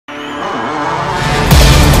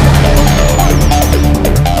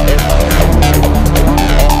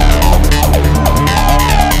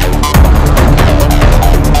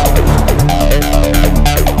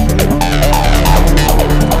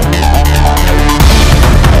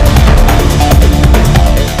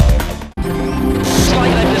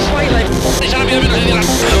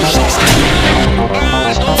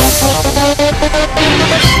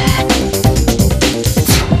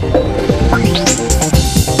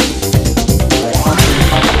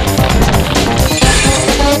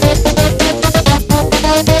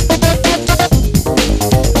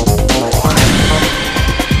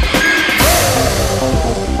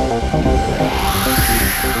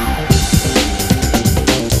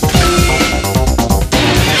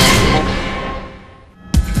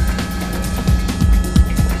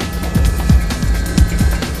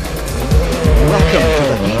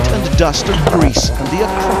dust and grease and the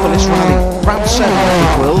Acropolis Rally, round 7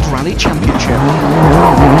 of the World Rally Championship.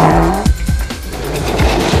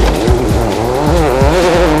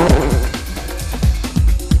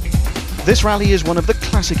 This rally is one of the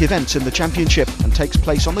classic events in the championship and takes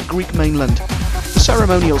place on the Greek mainland. The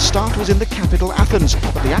ceremonial start was in the capital Athens,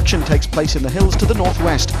 but the action takes place in the hills to the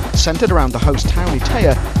northwest, centred around the host town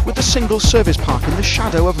Itaea, with the single service park in the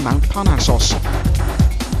shadow of Mount Parnassos.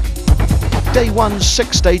 Day 1's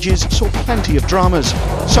 6 stages saw plenty of dramas.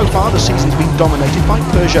 So far the season's been dominated by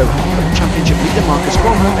Peugeot, but championship leader Marcus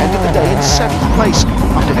Grönholm ended the day in 7th place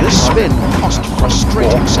after this spin cost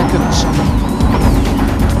frustrating seconds.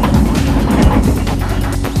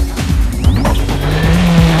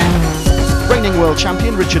 Reigning world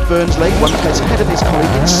champion Richard Burns laid 1 place ahead of his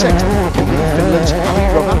colleague in 6th, leaving Finland's Harry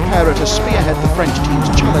Rovanperä to spearhead the French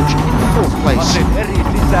team's challenge in 4th place.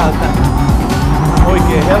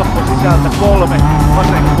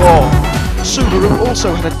 Subaru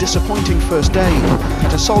also had a disappointing first day.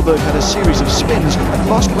 Peter Solberg had a series of spins and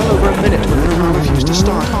lost well over a minute when the car refused to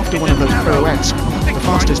start after one of those pirouettes. The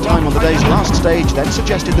fastest time on the day's last stage then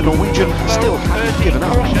suggested the Norwegian still hadn't given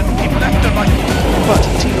up. But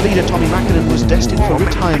team leader Tommy Mäkinen was destined for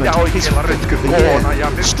retirement, his 5th of the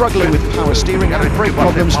year. Struggling with power steering and brake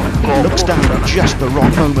problems, he looks down at just the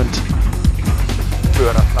wrong moment.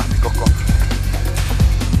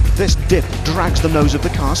 This dip drags the nose of the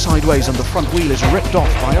car sideways and the front wheel is ripped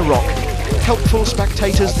off by a rock. Helpful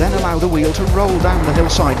spectators then allow the wheel to roll down the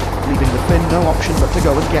hillside, leaving the Finn no option but to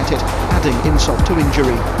go and get it, adding insult to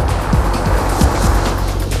injury.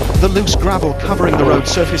 The loose gravel covering the road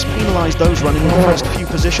surface penalised those running in the first few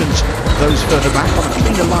positions. Those further back on a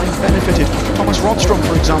cleaner line benefited. Thomas Rodstrom,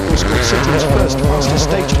 for example, scored Citroen's first fastest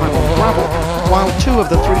stage time on gravel, while 2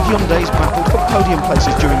 of the 3 Hyundais battled for podium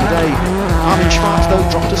places during the day. Armin Schwarz, though,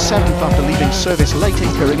 dropped to 7th after leaving service late,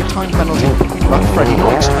 incurring a time penalty. But Freddie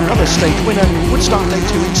Knox, another stage winner, would start day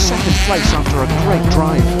 2 in 2nd place after a great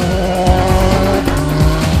drive.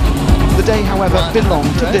 The day, however,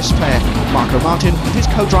 belonged to this pair, Marco Martin and his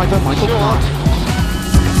co-driver Michael Clark.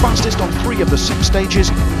 Fastest on 3 of the 6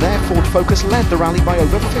 stages, their Ford Focus led the rally by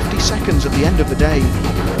over 50 seconds at the end of the day.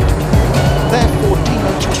 Their Ford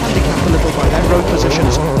teammates were handicapped a little by their road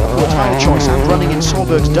positions. Poor tyre choice and running in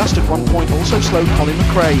Solberg's dust at one point also slowed Colin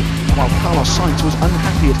McRae, while Carlos Sainz was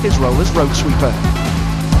unhappy at his role as road sweeper.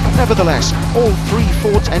 Nevertheless, all 3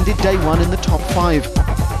 Fords ended day 1 in the top 5.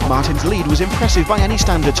 Martin's lead was impressive by any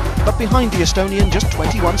standards, but behind the Estonian, just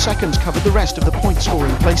 21 seconds covered the rest of the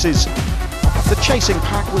point-scoring places. The chasing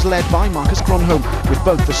pack was led by Marcus Grönholm, with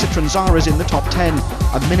both the Citroën Zaras in the top 10,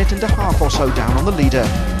 a minute and a half or so down on the leader.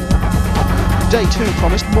 Day 2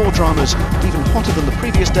 promised more dramas. Even hotter than the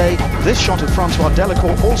previous day, this shot of Francois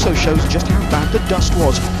Delacour also shows just how bad the dust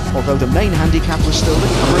was, although the main handicap was still the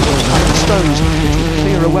covering of tiny stones, which would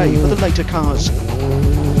clear away for the later cars.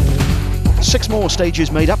 6 more stages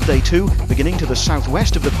made up day 2, beginning to the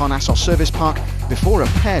southwest of the Parnassos service park, before a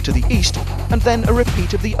pair to the east, and then a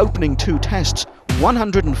repeat of the opening 2 tests,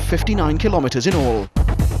 159 kilometres in all.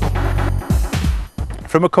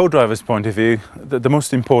 From a co-driver's point of view, the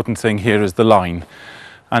most important thing here is the line,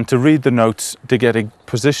 and to read the notes to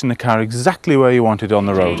position the car exactly where you want it on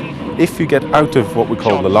the road. If you get out of what we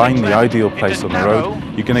call the line, the ideal place on the road,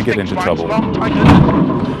 you're going to get into trouble.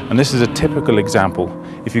 And this is a typical example.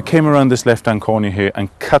 If you came around this left-hand corner here and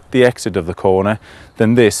cut the exit of the corner,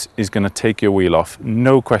 then this is going to take your wheel off.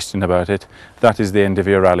 No question about it. That is the end of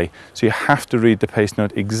your rally. So you have to read the pace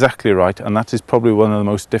note exactly right, and that is probably one of the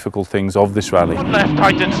most difficult things of this rally. Left,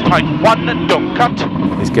 tightens, tight, 1, don't cut.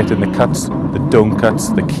 Is getting the cuts, the don't cuts,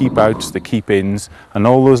 the keep outs, the keep ins, and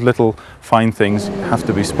all those little fine things have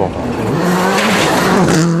to be spot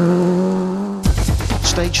on.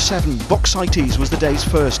 Stage 7, Bauxites, was the day's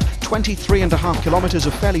first, 23.5 kilometres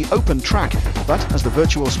of fairly open track, but as the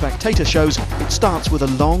virtual spectator shows, it starts with a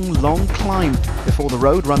long climb before the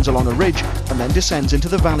road runs along a ridge and then descends into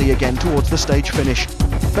the valley again towards the stage finish.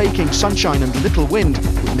 Baking sunshine and little wind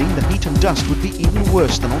would mean the heat and dust would be even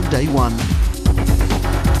worse than on day 1.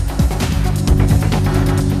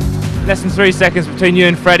 Less than 3 seconds between you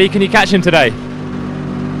and Freddie. Can you catch him today?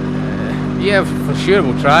 Yeah, for sure,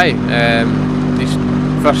 we'll try. These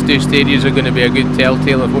first 2 stages are going to be a good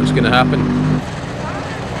telltale of what's going to happen.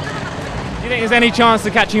 Do you think there's any chance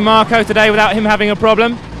of catching Marco today without him having a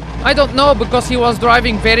problem? I don't know, because he was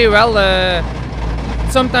driving very well,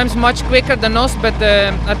 sometimes much quicker than us, but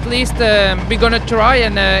at least we're going to try,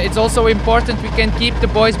 and it's also important we can keep the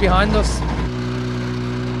boys behind us.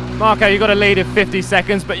 Marco, you've got a lead of 50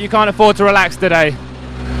 seconds, but you can't afford to relax today.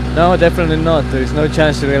 No, definitely not. There's no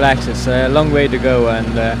chance to relax. It's a long way to go,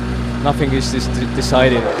 and nothing is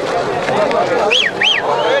decided.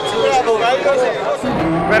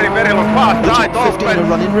 Very long fast. The top 15 are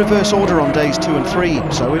run in reverse order on days 2 and 3,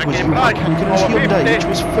 so it was Mark Hankinen's Hyundai which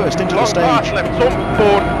was first into the stage. Long fast left, some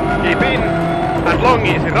forward, keep in, and long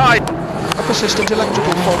easy right. A persistent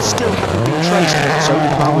electrical fault still hadn't been traced, so the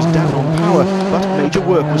car was down on power, but major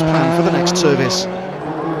work was planned for the next service.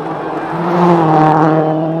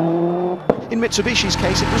 In Mitsubishi's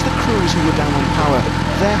case, it was the crews who were down on power.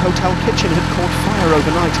 Their hotel kitchen had caught fire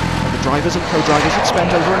overnight, and the drivers and co-drivers had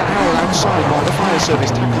spent over an hour outside while the fire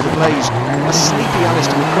service tackled the blaze. A sleepy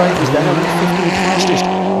Alistair McRae was then only 15th fastest,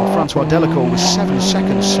 while Francois Delacour was 7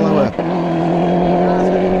 seconds slower.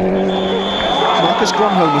 Marcus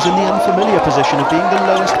Grönholm was in the unfamiliar position of being the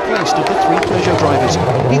lowest placed of the 3 Peugeot drivers.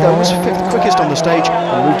 He though was 5th quickest on the stage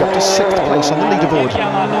and moved up to 6th place on the leaderboard.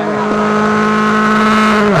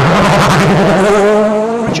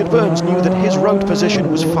 Richard Burns knew that his road position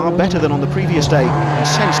was far better than on the previous day and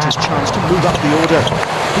sensed his chance to move up the order.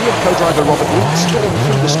 He and co-driver Robert Reed stormed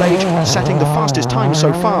through the stage, setting the fastest time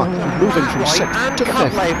so far, moving from 6th to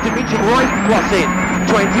 5th. Left, medium right was in,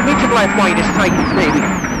 20, medium left minus tightens maybe,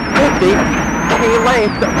 50, clear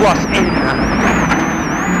left was in.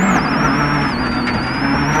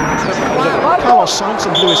 Carlos Sainz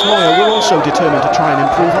and Luis Moya were also determined to try and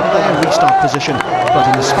improve on their restart position, but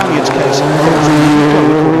in the Spaniards' case, things didn't go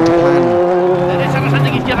according to plan. Derecha rasante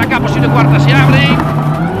en izquierda acá, posible cuarta, se abre.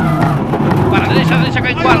 Para derecha acá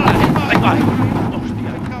en cuarta. Ahí va.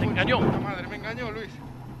 Hostia, te engañó. Madre, me engañó Luis.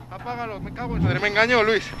 Apágalo, me cago en su madre. Me engañó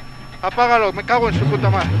Luis. Apágalo, me cago en su puta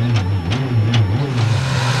madre.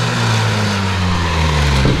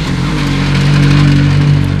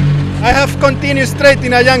 I have continued straight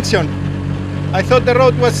in a junction. I thought the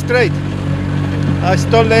road was straight. I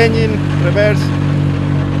stalled the engine, reverse.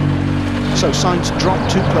 So Sainz dropped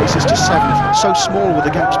 2 places to 7th, so small were the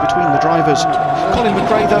gaps between the drivers. Colin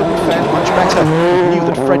McRae though fared much better. He knew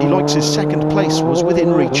that Freddie Loix's 2nd place was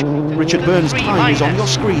within reach. Richard Burns' time is on your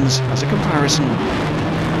screens as a comparison.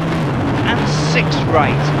 And 6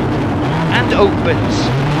 right. And opens.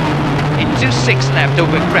 Into 6 left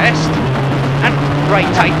over crest. And right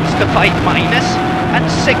tightens to 5 minus. And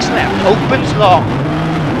 6 left. Opens long.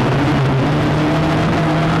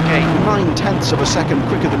 9/10 of a second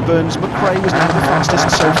quicker than Burns, McRae was now the fastest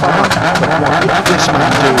so far. But what would this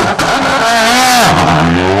man do?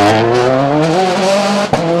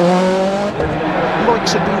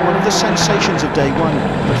 Loix had been one of the sensations of day 1,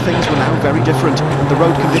 but things were now very different. The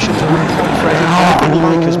road conditions wouldn't help Freddie anything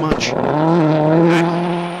like as much.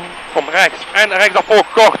 Kom rechts en rechts daarvoor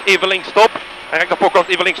kort, even links stop. En rechts daarvoor kort,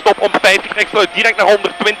 even links stop. Om 50 rechts uit, direct naar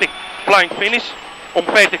 120. Flying finish. Om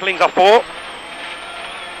 50 links daarvoor.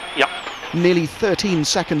 Ja. Nearly 13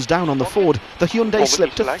 seconds down on the Ford, the Hyundai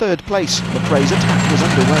slipped to 3rd place. McRae's attack was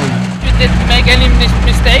underway. We didn't make any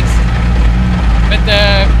mistakes, but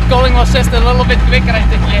Colin was just a little bit quicker, I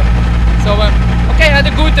think. Yeah. So okay, I had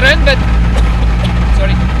a good run, but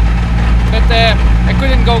sorry, but I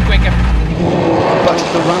couldn't go quicker. But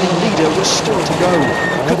the rally leader was still to go.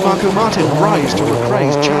 Could Marco Martin rise to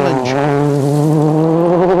McRae's challenge?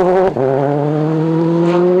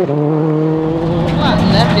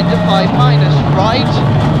 Left into 5 minus right,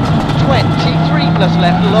 23 plus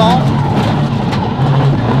left long,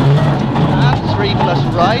 and 3 plus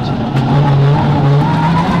right,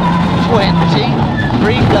 20,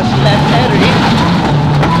 3 plus left heavy,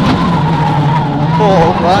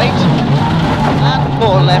 4 right, and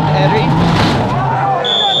 4 left heavy.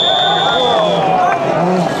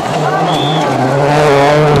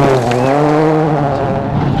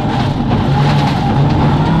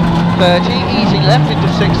 Left into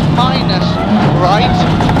 6 minus right,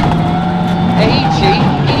 80,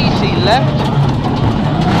 easy left.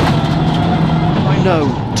 No,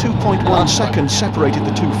 2.1 seconds separated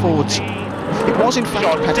the 2 Fords. It was in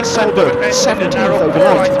fact Petter Solberg, 17th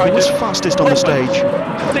overnight, who was fastest on the stage.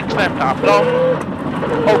 6 left half long,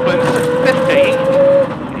 opens 15.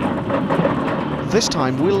 This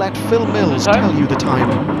time we'll let Phil Mills tell you the time.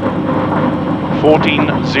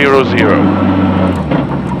 14:00.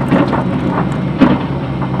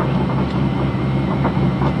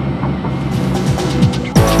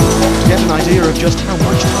 To get an idea of just how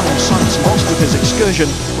much time Sainz lost with his excursion,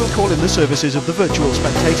 we'll call in the services of the virtual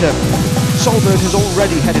spectator. Solberg has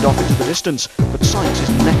already headed off into the distance, but Sainz is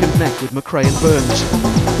neck and neck with McRae and Burns.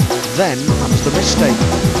 Then comes the mistake,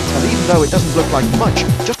 and even though it doesn't look like much,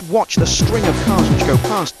 just watch the string of cars which go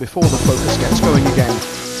past before the focus gets going again.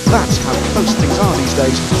 That's how close things are these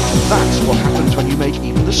days, and that's what happens when you make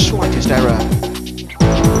even the slightest error.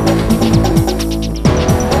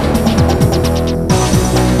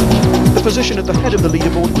 The position position at the head of the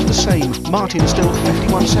leaderboard was the same. Martin still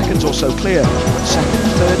 51 seconds or so clear, but second,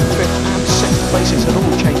 third, fifth and sixth places had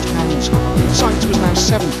all changed hands. Sainz was now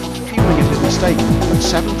 7th, fuming at his mistake, but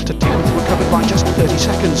 7th to 10th were covered by just 30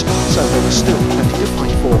 seconds, so there was still plenty to fight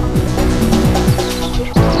for.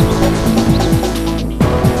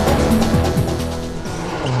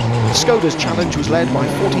 Skoda's challenge was led by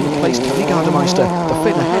 14th placed Tony Gardemeister, the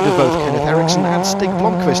Finn ahead of both Kenneth Eriksson and Stig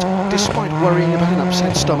Blomqvist, despite worrying about an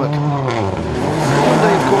upset stomach. They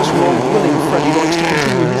of course were all willing Freddie Royce to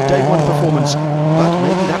continue his day one performance, but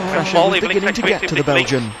maybe that pressure was beginning to get to the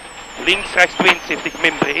Belgian. Links, rechts 72,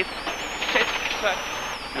 min breed.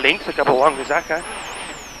 Links, ik heb al lang gezegd hè.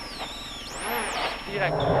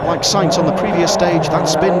 Like Sainz on the previous stage, that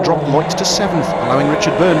spin dropped Loitz to 7th, allowing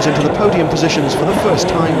Richard Burns into the podium positions for the first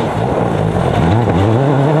time.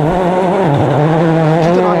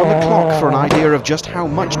 Keep an eye on the clock for an idea of just how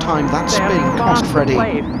much time that spin cost Freddie.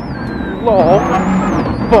 Long,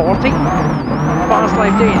 40, fast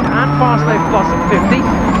left in, and fast left plus 50,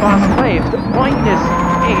 fast left minus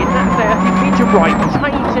in, 30, medium right,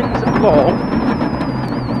 tightens long.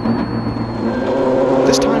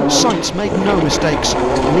 This time, Sainz made no mistakes.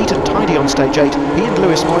 Neat and tidy on stage 8, he and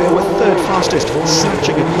Lewis Moyer were third fastest,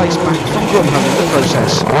 snatching a place back from Grumham in the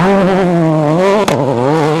process.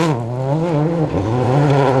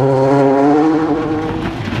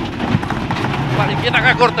 Para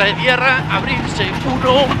izquierda corta de tierra, abrirse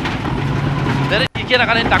 1, derecha izquierda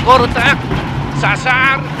calenta corta,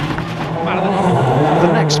 Sasar.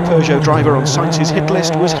 The next Peugeot driver on Sainz's hit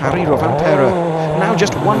list was Harry Rovanpera. Now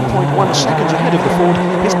just 1.1 seconds ahead of the Ford,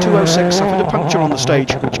 his 206 suffered a puncture on the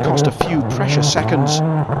stage, which cost a few precious seconds.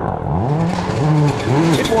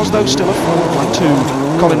 It was, though, still a Ford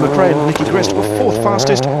 1-2. Colin McRae and Nicky Grist were fourth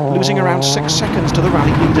fastest, losing around 6 seconds to the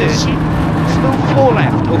rally leaders. Slow 4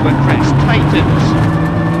 left over crest, tightens.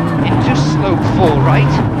 Into slow 4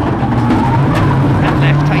 right. And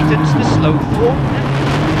left tightens the slow 4.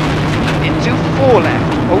 Into 4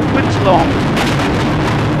 left, opens long.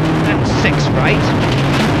 And 6 right.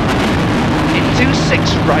 Into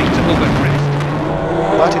 6 right over crest.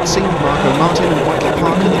 But it seemed Marco Martin and Michael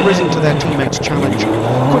Park had risen to their teammates' challenge.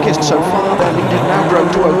 Quickest so far, their lead had now grown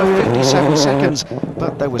to over 57 seconds,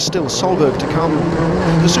 but there was still Solberg to come.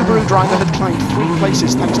 The Subaru driver had climbed 3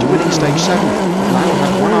 places thanks to winning stage 7, now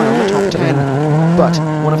had one eye on the top 10. But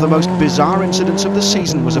one of the most bizarre incidents of the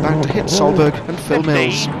season was about to hit Solberg and Phil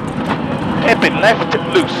Mills. Hairpin left,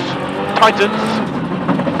 loose, tightens,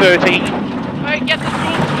 30. Get the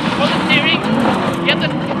groove for the steering. Get the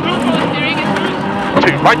groove for the steering. It's loose.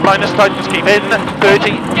 2 right minus, tightens, keep in,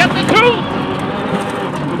 30. Get the groove.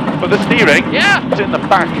 For the steering? Yeah. It's in the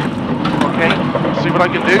back. Okay, see what I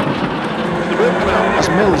can do. As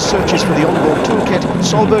Mills searches for the onboard toolkit,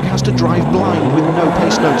 Solberg has to drive blind with no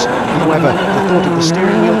pace notes. However, the thought of the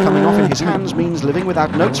steering wheel coming off in his hands means living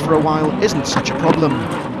without notes for a while isn't such a problem.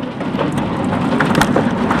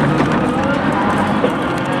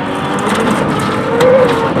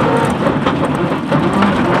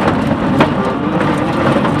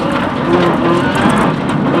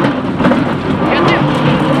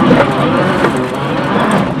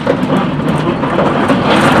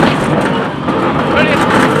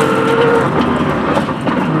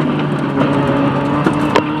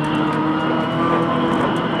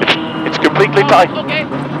 Okay.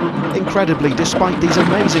 Incredibly, despite these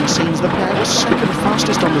amazing scenes, the pair was second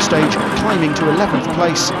fastest on the stage, climbing to 11th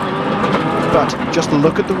place. But just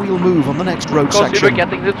look at the wheel move on the next road section. Because you were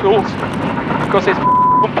getting the tools, because it's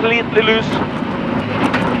completely loose.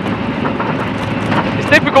 It's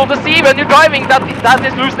difficult to see when you're driving that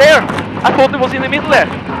is loose there. I thought it was in the middle there.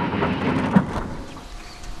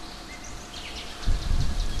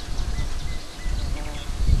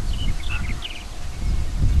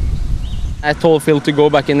 I told Phil to go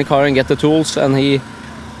back in the car and get the tools, and he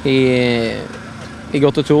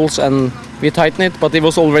got the tools and we tightened it, but it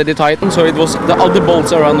was already tightened, so it was the other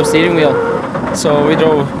bolts around the steering wheel. So we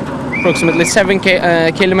drove approximately 7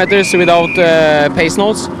 kilometers without pace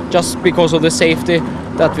notes, just because of the safety,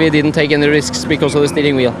 that we didn't take any risks because of the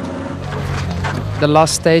steering wheel. The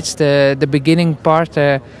last stage, the beginning part,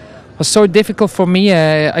 was so difficult for me.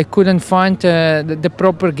 I couldn't find the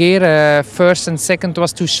proper gear. First and second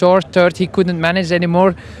was too short. Third, he couldn't manage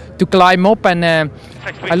anymore to climb up, and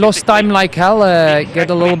I lost time like hell. Get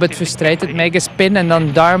a little bit frustrated, make a spin, and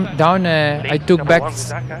then down. I took back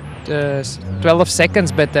 12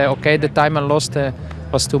 seconds, but okay, the time I lost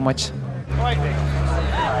was too much.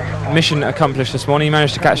 Mission accomplished this morning. You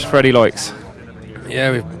managed to catch Freddie Loix.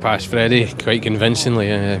 Yeah, we passed Freddie quite convincingly.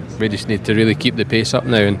 We just need to really keep the pace up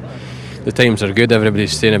now and the times are good.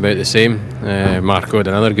 Everybody's staying about the same. Marco had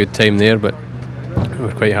another good time there, but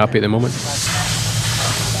we're quite happy at the moment.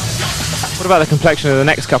 What about the complexion of the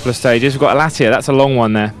next couple of stages? We've got Alatia, that's a long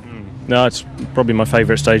one there. No, it's probably my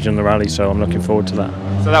favourite stage in the rally, so I'm looking forward to that.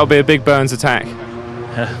 So that'll be a big Burns attack?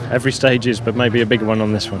 Every stage is, but maybe a bigger one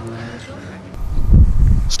on this one.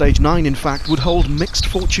 Stage 9, in fact, would hold mixed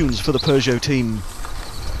fortunes for the Peugeot team.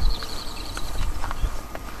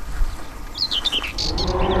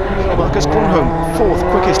 Marcus Grönholm, fourth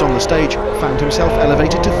quickest on the stage, found himself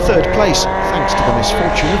elevated to third place thanks to the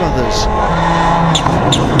misfortune of others.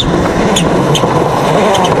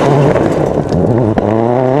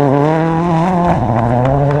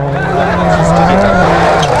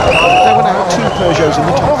 There were now two Peugeots in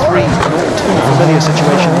the top three, an all-too familiar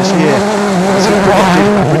situation this year. As he predicted,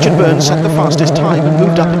 Richard Burns set the fastest time and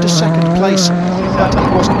moved up into second place. But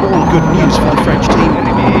it wasn't all good news for the French team.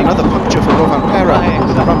 Another puncture for Rovan Pera,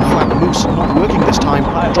 with the run-flat mousse not working this time,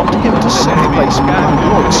 dropped him to sixth place behind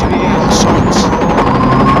Royce and Sainz.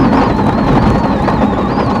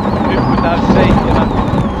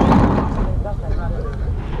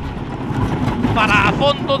 Para a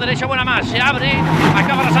fondo, derecha buena más, se abre,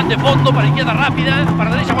 acaba rasante fondo, para izquierda rápida, para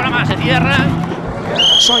derecha buena más, se cierra.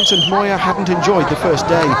 Sainz and Moya hadn't enjoyed the first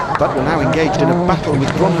day, but were now engaged in a battle with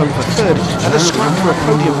Grönholm for third, and a scrap for a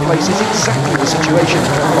podium place is exactly the situation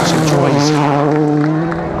Ross enjoys.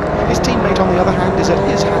 His teammate, on the other hand, is at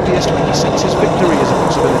his happiest when he senses victory as a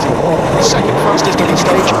possibility. Second fastest on the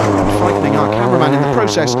stage, and frightening our cameraman in the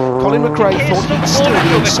process, Colin McRae thought he'd still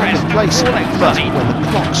be in second place. But when the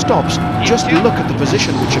clock stops, just look at the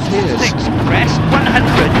position which appears. Sixth crest,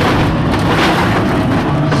 100.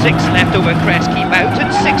 6 left over crest, keep out, and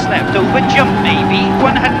 6 left over jump maybe,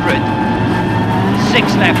 100.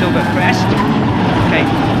 6 left over crest. Okay.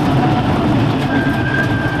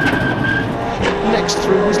 Next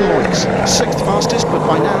through was Loix, sixth fastest, but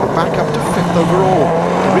by now back up to fifth overall.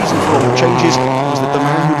 The reason for all the changes was that the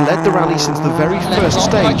man who'd led the rally since the very first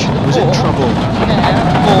stage was in trouble.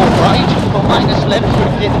 All right, for minus left for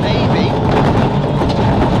dip maybe.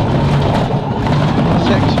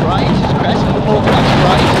 6 right, crest, 4 crest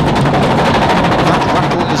right. That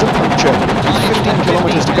rattle is a puncture. With 15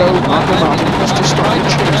 kilometres to go, Marco Martin has to stop and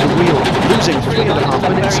change the wheel, losing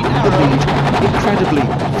 3.5 minutes in the lead. Incredibly,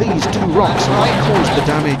 these two rocks caused the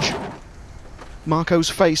damage. Marco's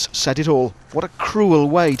face said it all. What a cruel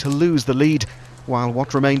way to lose the lead, while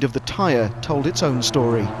what remained of the tyre told its own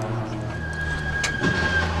story.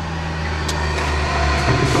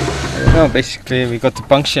 No, basically we got the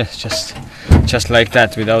puncture just like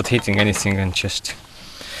that, without hitting anything, and just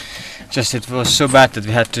it was so bad that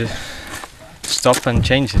we had to stop and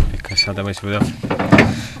change it, because otherwise we would have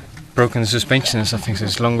broken the suspension or something. So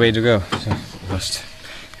it's a long way to go. So we lost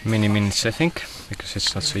many minutes, I think, because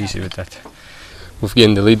it's not so easy with that. We've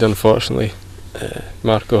gained the lead, unfortunately.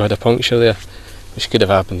 Marco had a puncture there, which could have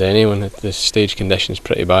happened to anyone. The stage condition's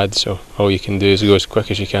pretty bad, so all you can do is go as quick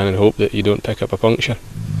as you can and hope that you don't pick up a puncture.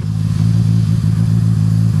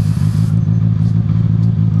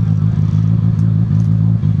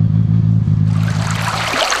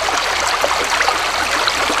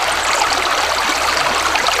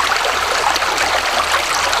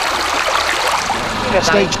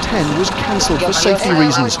 Stage 10 was cancelled for safety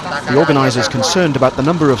reasons. The organisers concerned about the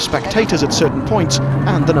number of spectators at certain points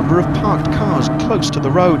and the number of parked cars close to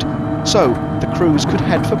the road. So the crews could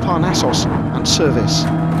head for Parnassos and service.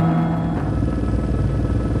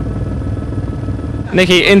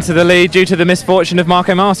 Nicky into the lead due to the misfortune of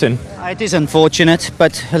Marco Martin. It is unfortunate,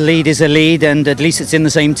 but a lead is a lead, and at least it's in the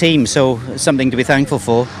same team, so something to be thankful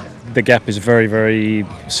for. The gap is very, very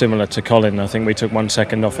similar to Colin. I think we took 1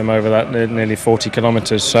 second off him over that, nearly 40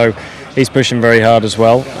 kilometres, so he's pushing very hard as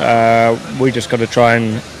well. We just got to try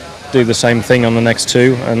and do the same thing on the next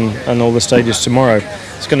two and all the stages tomorrow.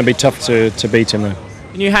 It's going to be tough to beat him though.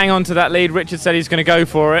 Can you hang on to that lead? Richard said he's going to go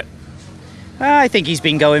for it. I think he's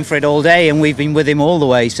been going for it all day, and we've been with him all the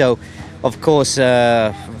way, so of course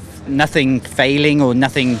nothing failing or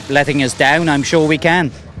nothing letting us down. I'm sure we can.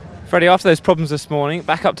 Freddie, after those problems this morning,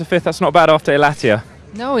 back up to fifth, that's not bad after Elatia.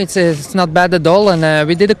 No, it's not bad at all, and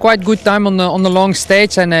we did a quite good time on the long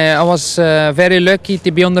stage, and I was very lucky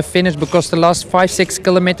to be on the finish, because the last 5-6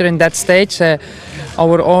 kilometers in that stage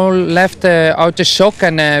our all left out of shock,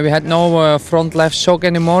 and we had no front left shock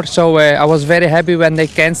anymore, so I was very happy when they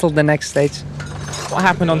cancelled the next stage. What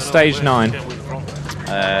happened on stage 9?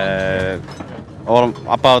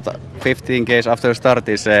 About 15 k's after start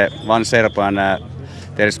is one Serb, and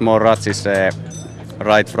there is more ruts,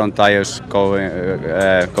 right front tires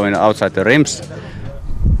going outside the rims.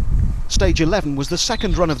 Stage 11 was the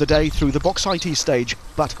second run of the day through the Bauxite stage,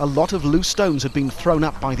 but a lot of loose stones had been thrown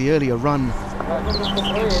up by the earlier run.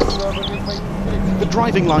 The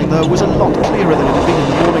driving line, though, was a lot clearer than it had been in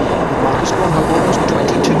the morning, with Marcus Gronholm almost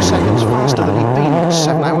 22 seconds faster than he'd been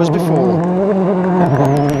 7 hours before.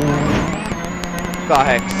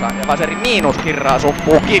 8 ja Vaseri miinuskirraa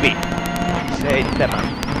suppuu kivi. 7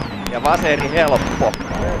 ja Vaseri helppo.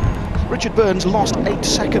 Richard Burns lost 8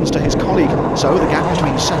 seconds to his colleague, so the gap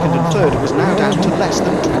between second and third was now down to less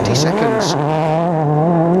than 20 seconds.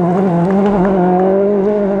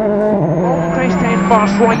 Crest 10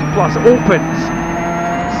 fast right plus opens.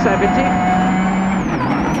 70.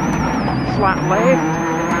 Flat left.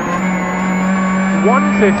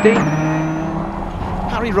 150.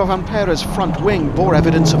 Harry Rovanpera's front wing bore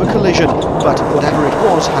evidence of a collision, but whatever it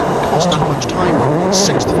was hadn't cost that much time.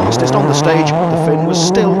 6th fastest on the stage, the Finn was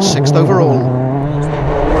still 6th overall.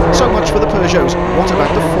 So much for the Peugeots. What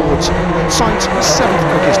about the Fords? Sainz was 7th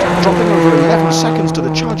quickest, dropping over 11 seconds to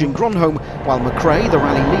the charging Gronholm, while McRae, the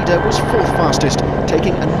rally leader, was 4th fastest,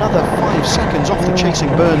 taking another 5 seconds off the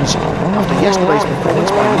chasing Burns. After yesterday's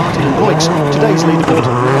performance by Martin and Loix, today's leaderboard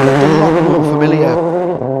looked a lot more familiar.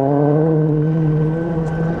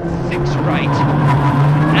 Right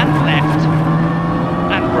and left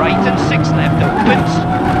and right and 6 left opens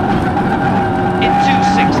into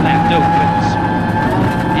 6 left opens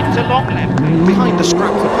into long left. Behind the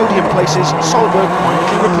scrap for podium places, Solberg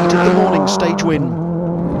quietly repeated the morning stage win.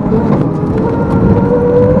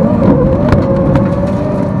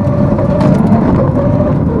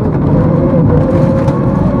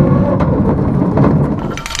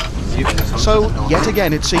 So, yet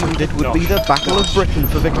again it seemed it would be the Battle of Britain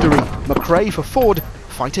for victory. McRae for Ford,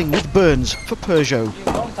 fighting with Burns for Peugeot.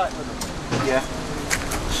 Yeah.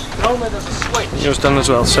 Yours done as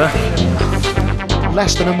well, sir.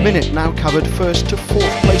 Less than a minute now covered first to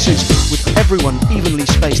 4th places, with everyone evenly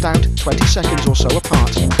spaced out, 20 seconds or so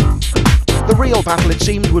apart. The real battle, it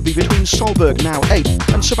seemed, would be between Solberg, now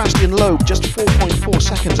 8th, and Sebastian Loeb, just 4.4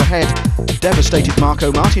 seconds ahead. Devastated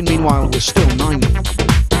Marco Martin, meanwhile, was still 9th.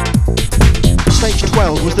 Stage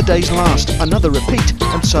 12 was the day's last, another repeat,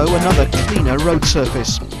 and so another cleaner road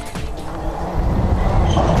surface.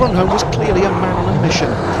 Gronholm was clearly a man on a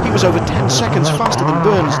mission. He was over 10 seconds faster than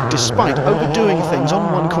Burns, despite overdoing things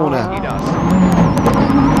on one corner. He does.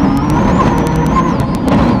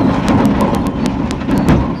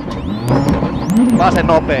 Vasen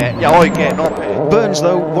nopea ja oikein nopea. Burns,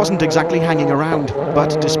 though, wasn't exactly hanging around,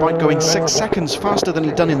 but despite going 6 seconds faster than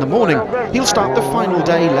he'd done in the morning, he'll start the final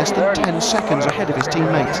day less than 10 seconds ahead of his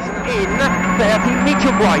teammates. In 30,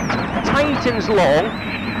 medium right, tightens long.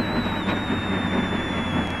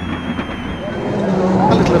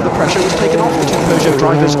 A little of the pressure was taken off the two Peugeot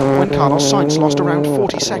drivers when Carlos Sainz lost around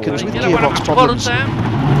 40 seconds with gearbox problems.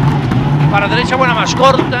 Para derecha buena más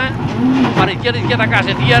corta, para izquierda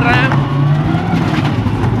casi tierra.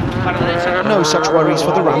 No such worries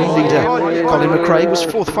for the rally leader. Colin McRae was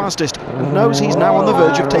 4th fastest and knows he's now on the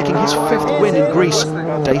verge of taking his 5th win in Greece.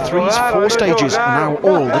 Day 3's 4 stages, now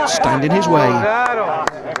all that stand in his way.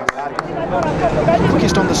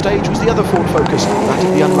 Quickest on the stage was the other Ford Focus, that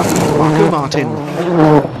of the unlucky Marco Martin.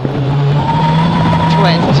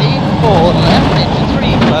 24 left into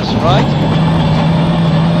 3 plus right.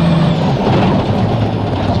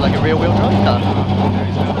 Sounds like a rear-wheel drive car.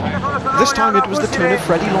 This time it was the turn of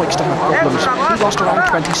Freddie Loix to have problems. He lost around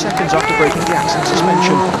 20 seconds after breaking the axle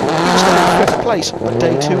suspension. He was still in 5th place, but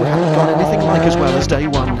day 2 hadn't gone anything like as well as day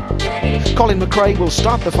 1. Colin McRae will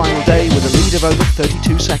start the final day with a lead of over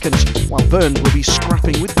 32 seconds, while Burns will be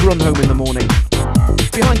scrapping with Gronholm in the morning.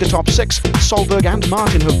 Behind the top 6, Solberg and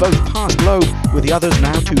Martin have both passed Loeb, with the others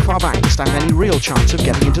now too far back to stand any real chance of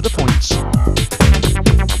getting into the points.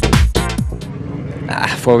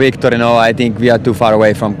 For victory, no, I think we are too far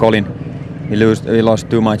away from Colin. We lost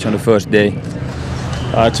too much on the first day.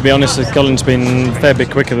 To be honest, Colin's been a fair bit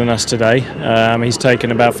quicker than us today. He's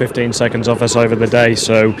taken about 15 seconds off us over the day,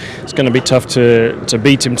 so it's going to be tough to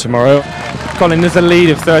beat him tomorrow. Colin, there's a lead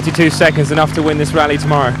of 32 seconds, enough to win this rally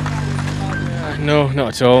tomorrow? No,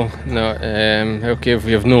 not at all. No. Okay, if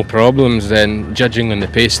we have no problems, then judging on the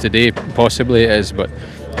pace today, possibly it is, but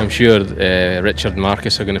I'm sure Richard and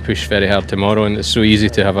Marcus are going to push very hard tomorrow, and it's so easy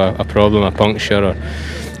to have a problem, a puncture or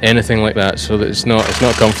anything like that, so that it's not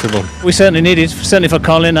comfortable. We certainly need it, certainly for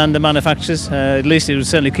Colin and the manufacturers. At least it will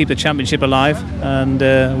certainly keep the championship alive, and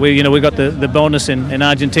we got the bonus in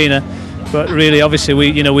Argentina, but really, obviously,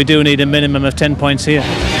 we do need a minimum of 10 points here.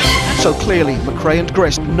 So clearly, McRae and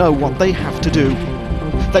Grist know what they have to do.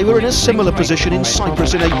 They were in a similar position in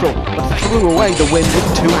Cyprus in April, but threw away the win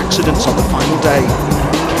with 2 accidents on the final day.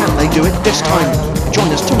 Can they do it this time? Join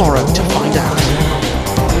us tomorrow to find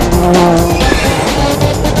out.